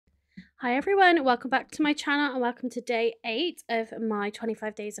Hi everyone, welcome back to my channel and welcome to day 8 of my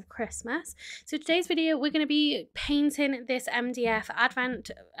 25 days of Christmas. So today's video we're going to be painting this MDF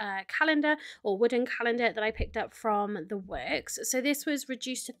Advent calendar or wooden calendar that I picked up from the works. So this was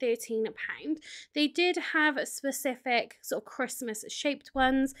reduced to £13. They did have specific sort of Christmas shaped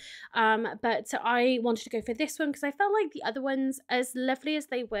ones, but I wanted to go for this one because I felt like the other ones, as lovely as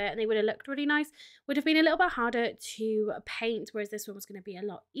they were and they would have looked really nice, would have been a little bit harder to paint, whereas this one was going to be a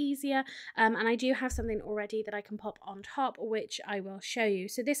lot easier. And I do have something already that I can pop on top, which I will show you.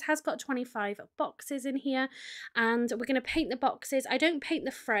 So this has got 25 boxes in here, and we're going to paint the boxes. I don't paint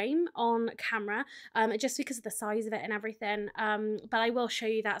the frame on camera just because of the size of it and everything, but I will show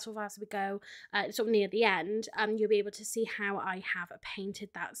you that sort of as we go sort of near the end. You'll be able to see how I have painted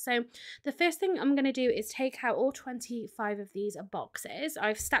that. So the first thing I'm going to do is take out all 25 of these boxes.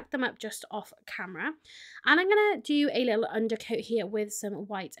 I've stacked them up just off camera, and I'm going to do a little undercoat here with some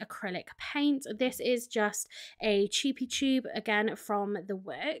white acrylic paint. This is just a cheapy tube, again from the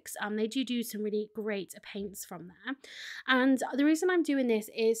works. They do some really great paints from there, and the reason I'm doing this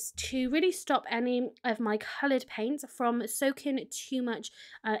is to really stop any of my coloured paints from soaking too much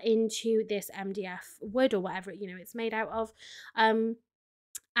into this MDF wood or whatever it's made out of.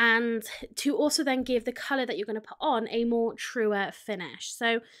 And to also then give the colour that you're going to put on a more truer finish.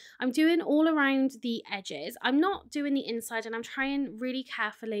 So I'm doing all around the edges. I'm not doing the inside, and I'm trying really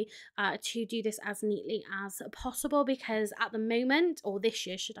carefully to do this as neatly as possible, because at the moment, or this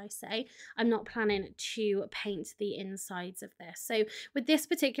year should I say, I'm not planning to paint the insides of this. So with this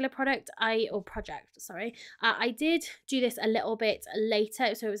particular project, I did do this a little bit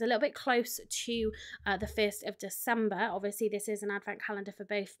later, so it was a little bit close to the 1st of December. Obviously this is an advent calendar for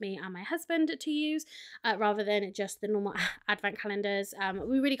both me and my husband to use, rather than just the normal advent calendars.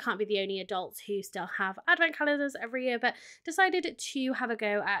 We really can't be the only adults who still have advent calendars every year, but decided to have a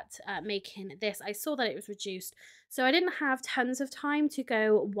go at making this. I saw that it was reduced, so I didn't have tons of time to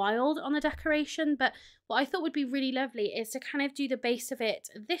go wild on the decoration, but what I thought would be really lovely is to kind of do the base of it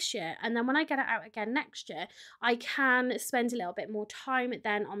this year, and then when I get it out again next year, I can spend a little bit more time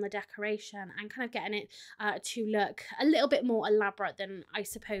then on the decoration and kind of getting it to look a little bit more elaborate than I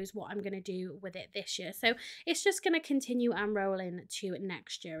suppose what I'm going to do with it this year. So it's just going to continue and roll into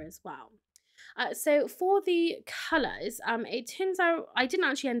next year as well. So for the colours, it turns out I didn't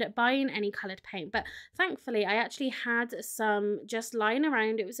actually end up buying any coloured paint, but thankfully I actually had some just lying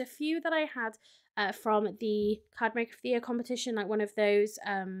around. It was a few that I had from the Card Maker of the Year competition, like one of those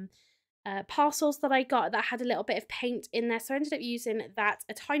parcels that I got that had a little bit of paint in there. So I ended up using that,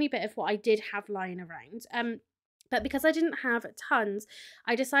 a tiny bit of what I did have lying around. But because I didn't have tons,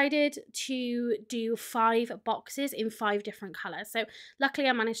 I decided to do 5 boxes in 5 different colours. So luckily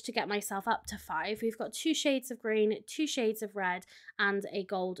I managed to get myself up to 5. We've got 2 shades of green, 2 shades of red, and a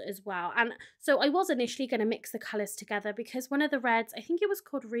gold as well. And so I was initially going to mix the colours together, because one of the reds, I think it was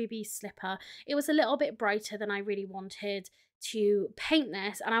called Ruby Slipper, it was a little bit brighter than I really wanted to paint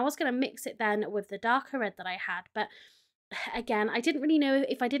this, and I was going to mix it then with the darker red that I had, but again, I didn't really know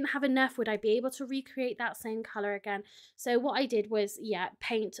if I didn't have enough, would I be able to recreate that same colour again. So what I did was, yeah,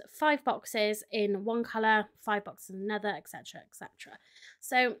 paint 5 boxes in one colour, 5 boxes in another, etc, etc.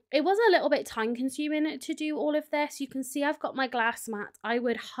 So it was a little bit time consuming to do all of this. You can see I've got my glass mat. I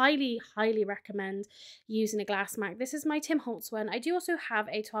would highly recommend using a glass mat. This is my Tim Holtz one. I do also have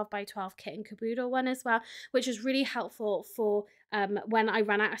a 12x12 kit and caboodle one as well, which is really helpful for when I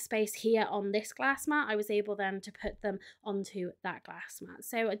ran out of space here on this glass mat. I was able then to put them onto that glass mat.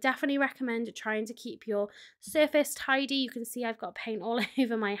 So I definitely recommend trying to keep your surface tidy. You can see I've got paint all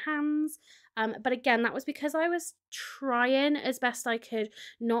over my hands. But again, that was because I was trying as best I could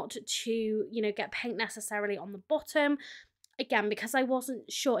not to, get paint necessarily on the bottom. Again, because I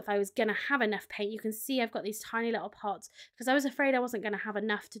wasn't sure if I was going to have enough paint. You can see I've got these tiny little pots because I was afraid I wasn't going to have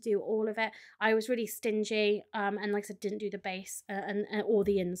enough to do all of it. I was really stingy, and like I said, didn't do the base or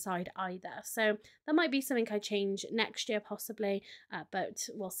the inside either. So that might be something I change next year possibly, but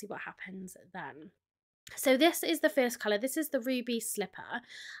we'll see what happens then. So this is the first colour. This is the Ruby Slipper,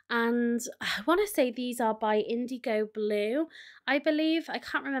 and I want to say these are by Indigo Blue, I believe. I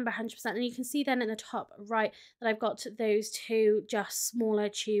can't remember 100%, and you can see then in the top right that I've got those 2 just smaller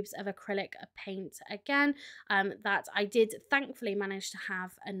tubes of acrylic paint again, that I did thankfully manage to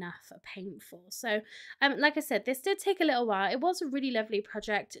have enough paint for. So like I said, this did take a little while. It was a really lovely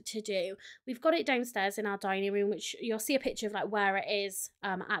project to do. We've got it downstairs in our dining room, which you'll see a picture of like where it is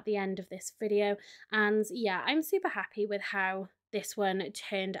at the end of this video. And yeah, I'm super happy with how this one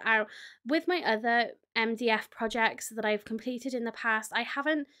turned out. With my other MDF projects that I've completed in the past, I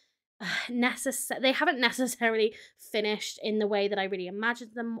haven't they haven't necessarily finished in the way that I really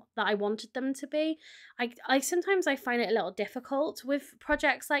imagined them, that I wanted them to be. I sometimes I find it a little difficult with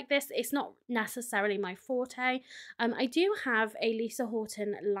projects like this. It's not necessarily my forte. I do have a Lisa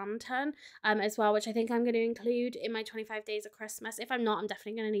Horton lantern as well, which I think I'm going to include in my 25 days of Christmas. If I'm not, I'm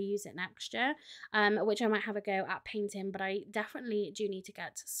definitely going to use it next year, which I might have a go at painting, but I definitely do need to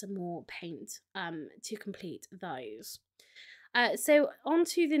get some more paint to complete those. So on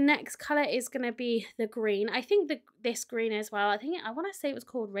to the next colour is going to be the green. I think this green as well, I want to say it was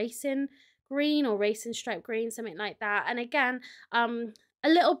called Racing Green or Racing Stripe Green, something like that. And again, a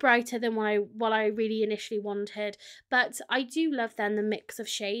little brighter than what I really initially wanted, but I do love then the mix of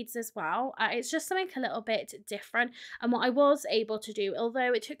shades as well. It's just something a little bit different. And what I was able to do,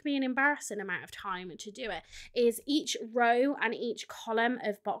 although it took me an embarrassing amount of time to do it, is each row and each column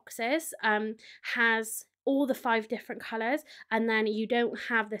of boxes has all the 5 different colors, and then you don't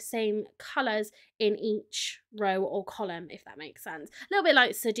have the same colors in each row or column, if that makes sense. A little bit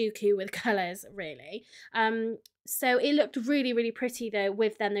like Sudoku with colors, really. So it looked really, really pretty though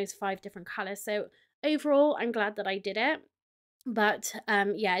with then those 5 different colors. So overall, I'm glad that I did it. But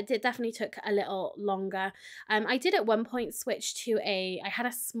yeah, it definitely took a little longer. I did at one point switch to I had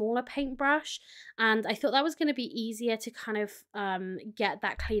a smaller paintbrush, and I thought that was going to be easier to kind of get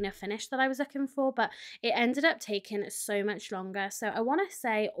that cleaner finish that I was looking for, but it ended up taking so much longer. So I want to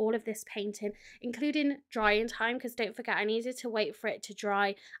say all of this painting, including drying time, because don't forget I needed to wait for it to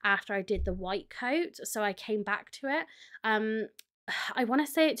dry after I did the white coat, so I came back to it. I want to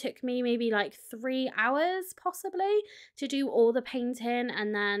say it took me maybe like 3 hours possibly to do all the painting,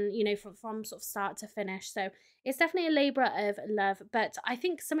 and then, you know, from sort of start to finish. So it's definitely a labor of love, but I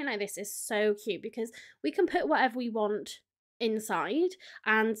think something like this is so cute because we can put whatever we want inside,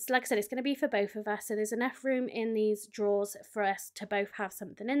 and like I said, it's going to be for both of us, so there's enough room in these drawers for us to both have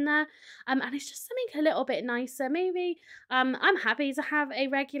something in there, and it's just something a little bit nicer. Maybe I'm happy to have a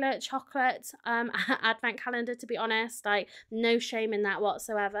regular chocolate advent calendar, to be honest, like no shame in that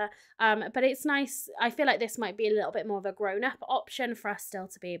whatsoever, but it's nice. I feel like this might be a little bit more of a grown-up option for us still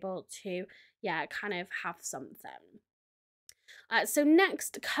to be able to, yeah, kind of have something. So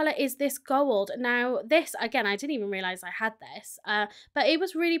next colour is this gold. Now this, again, I didn't even realise I had this, but it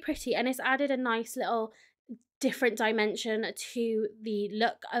was really pretty, and it's added a nice little different dimension to the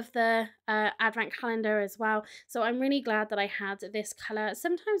look of the advent calendar as well. So I'm really glad that I had this colour.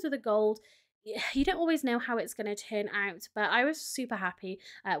 Sometimes with a gold, you don't always know how it's going to turn out, but I was super happy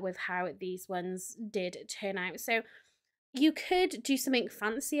with how these ones did turn out. So you could do something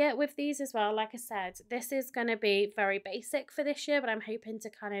fancier with these as well. Like I said, this is going to be very basic for this year, but I'm hoping to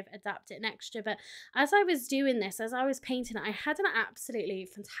kind of adapt it next year. But as I was doing this, as I was painting it, I had an absolutely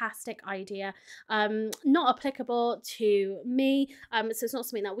fantastic idea, not applicable to me, so it's not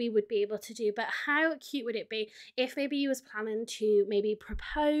something that we would be able to do, but how cute would it be if maybe you was planning to maybe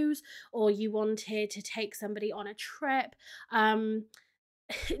propose, or you wanted to take somebody on a trip,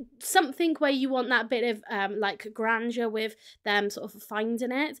 something where you want that bit of like grandeur with them sort of finding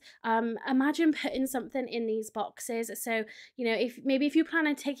it. Imagine putting something in these boxes. So, you know, if you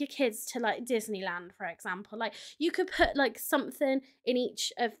plan to take your kids to like Disneyland, for example, like you could put like something in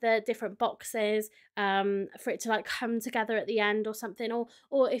each of the different boxes for it to like come together at the end or something,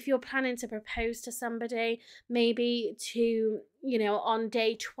 or if you're planning to propose to somebody, maybe to, you know, on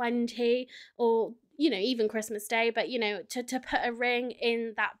day 20, or you know, even Christmas Day, but you know, to put a ring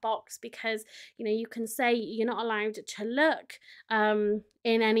in that box, because you know, you can say you're not allowed to look in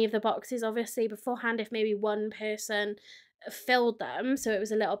any of the boxes obviously beforehand if maybe one person filled them, so it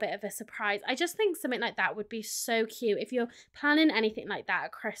was a little bit of a surprise. I just think something like that would be so cute if you're planning anything like that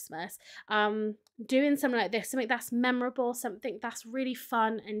at Christmas. Doing something like this, something that's memorable, something that's really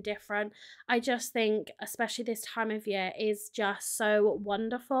fun and different, I just think especially this time of year is just so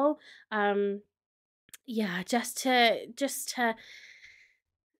wonderful. Yeah, just to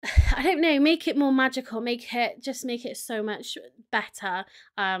I don't know, make it more magical, make it so much better.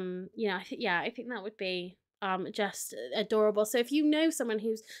 You know, I think that would be just adorable. So if you know someone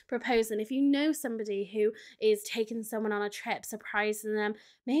who's proposing, if you know somebody who is taking someone on a trip, surprising them,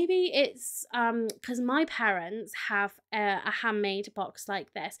 maybe it's because my parents have a handmade box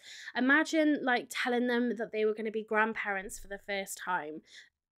like this. Imagine like telling them that they were going to be grandparents for the first time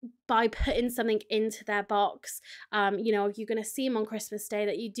by putting something into their box. You know, you're going to see them on Christmas Day,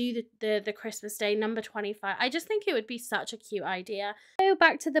 that you do the Christmas Day number 25. I just think it would be such a cute idea. Go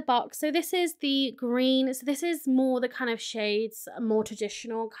back to the box. So this is the green. So this is more the kind of shades, more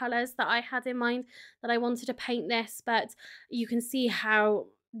traditional colors that I had in mind that I wanted to paint this, but you can see how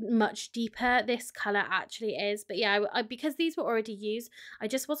much deeper this color actually is. But yeah, because these were already used, I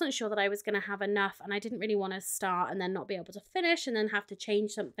just wasn't sure that I was going to have enough, and I didn't really want to start and then not be able to finish and then have to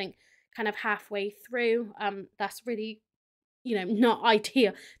change something kind of halfway through. That's really, you know, not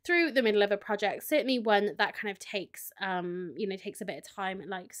ideal through the middle of a project. Certainly one that kind of takes you know, takes a bit of time,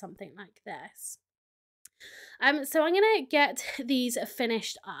 like something like this. So I'm gonna get these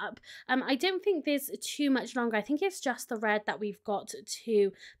finished up. I don't think there's too much longer. I think it's just the red that we've got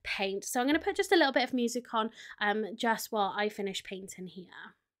to paint. So I'm gonna put just a little bit of music on just while I finish painting here.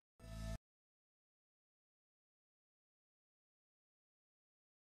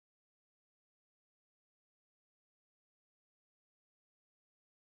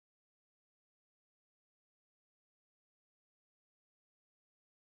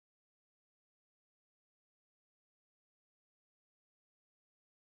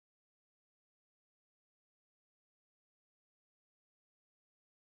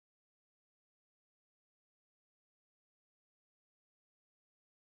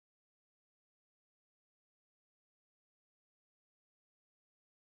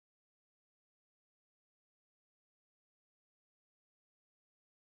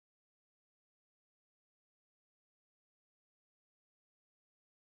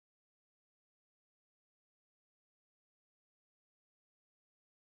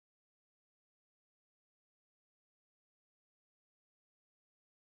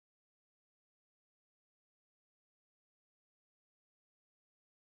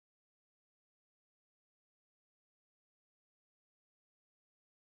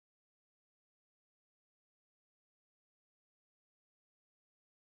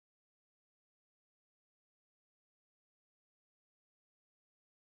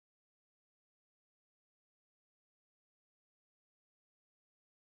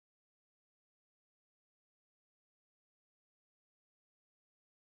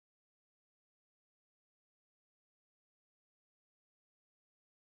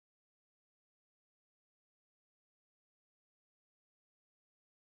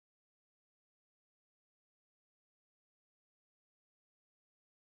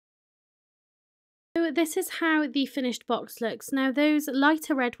 So this is how the finished box looks. Now those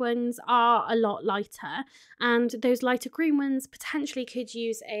lighter red ones are a lot lighter, and those lighter green ones potentially could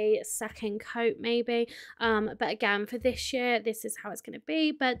use a second coat maybe. But again, for this year, this is how it's going to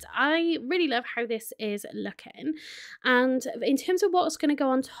be. But I really love how this is looking. And in terms of what's going to go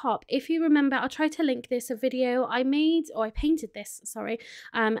on top, if you remember, I'll try to link this a video I made, or I painted this, sorry,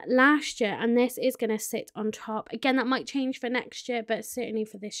 last year, and this is going to sit on top. Again, that might change for next year, but certainly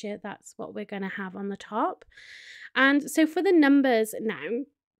for this year, that's what we're going to have on the top. And so for the numbers now,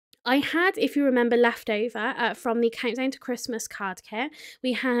 I had, if you remember, leftover from the Countdown to Christmas card kit,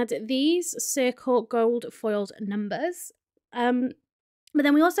 we had these circle gold foiled numbers. But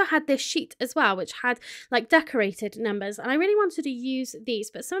then we also had this sheet as well, which had like decorated numbers. And I really wanted to use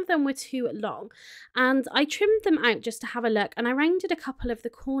these, but some of them were too long. And I trimmed them out just to have a look. And I rounded a couple of the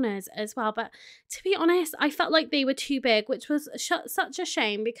corners as well. But to be honest, I felt like they were too big, which was such a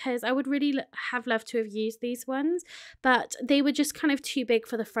shame, because I would really have loved to have used these ones. But they were just kind of too big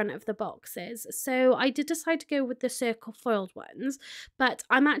for the front of the boxes. So I did decide to go with the circle foiled ones. But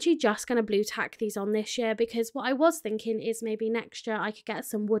I'm actually just going to blue tack these on this year, because what I was thinking is maybe next year I could get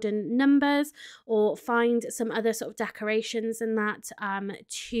some wooden numbers or find some other sort of decorations in that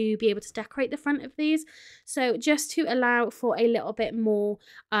to be able to decorate the front of these. So just to allow for a little bit more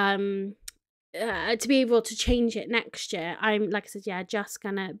to be able to change it next year, I'm, like I said, yeah, just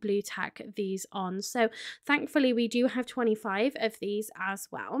gonna blue tack these on. So thankfully we do have 25 of these as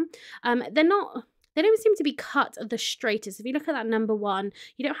well. They don't seem to be cut the straightest. If you look at that number one,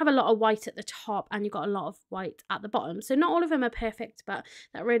 you don't have a lot of white at the top and you've got a lot of white at the bottom. So not all of them are perfect, but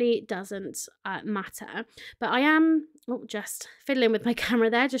that really doesn't matter. But I am just fiddling with my camera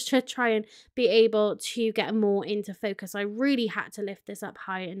there just to try and be able to get more into focus. I really had to lift this up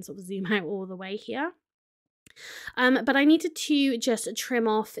high and sort of zoom out all the way here. But I needed to just trim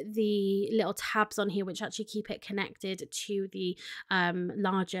off the little tabs on here, which actually keep it connected to the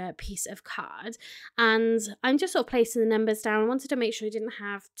larger piece of card. And I'm just sort of placing the numbers down. I wanted to make sure I didn't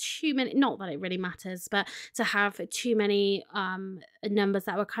have too many, not that it really matters, but to have too many numbers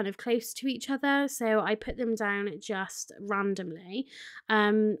that were kind of close to each other. So I put them down just randomly.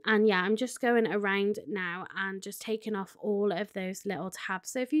 And yeah, I'm just going around now and just taking off all of those little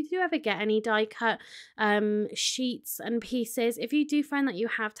tabs. So if you do ever get any die cut sheets and pieces, if you do find that you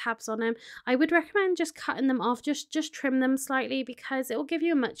have tabs on them, I would recommend just cutting them off, just trim them slightly, because it will give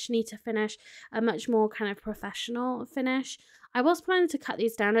you a much neater finish, a much more kind of professional finish. I was planning to cut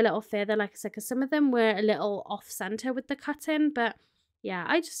these down a little further, like I said, because some of them were a little off center with the cutting, but Yeah,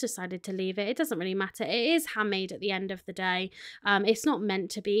 I just decided to leave it. It doesn't really matter. It is handmade at the end of the day. It's not meant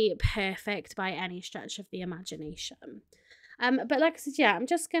to be perfect by any stretch of the imagination. But like I said, yeah, I'm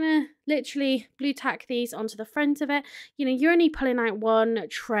just gonna literally blue tack these onto the front of it. You know, you're only pulling out one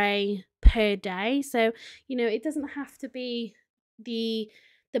tray per day, so you know it doesn't have to be the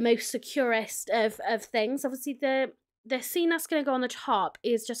most securest of things. Obviously, the scene that's gonna go on the top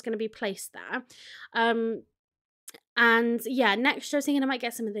is just gonna be placed there. Um, and yeah, next year I was thinking I might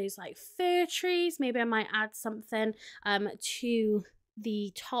get some of those like fir trees. Maybe I might add something to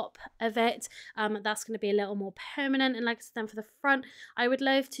the top of it. That's going to be a little more permanent. And like I said, then for the front, I would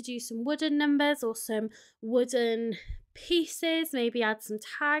love to do some wooden numbers or some wooden pieces, maybe add some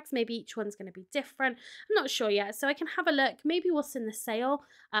tags, maybe each one's going to be different. I'm not sure yet, so I can have a look. Maybe what's in the sale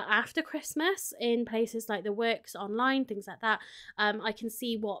after Christmas in places like the Works online, things like that. I can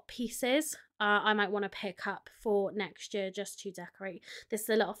see what pieces I might want to pick up for next year just to decorate this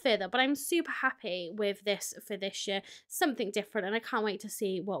a little further. But I'm super happy with this for this year, something different, and I can't wait to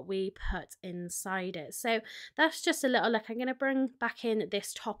see what we put inside it. So that's just a little look. I'm going to bring back in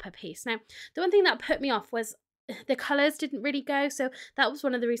this topper piece. Now, the one thing that put me off was the colours didn't really go, so that was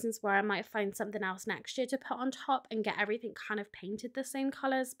one of the reasons why I might find something else next year to put on top and get everything kind of painted the same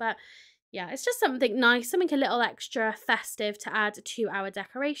colours. But yeah, it's just something nice, something a little extra festive to add to our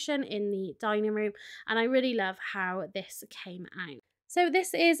decoration in the dining room, and I really love how this came out. So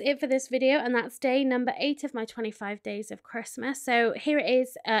this is it for this video, and that's day number 8 of my 25 days of Christmas. So here it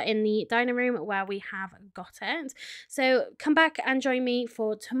is in the dining room where we have got it. So come back and join me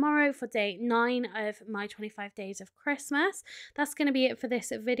for tomorrow for day 9 of my 25 days of Christmas. That's going to be it for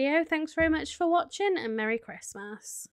this video. Thanks very much for watching, and Merry Christmas.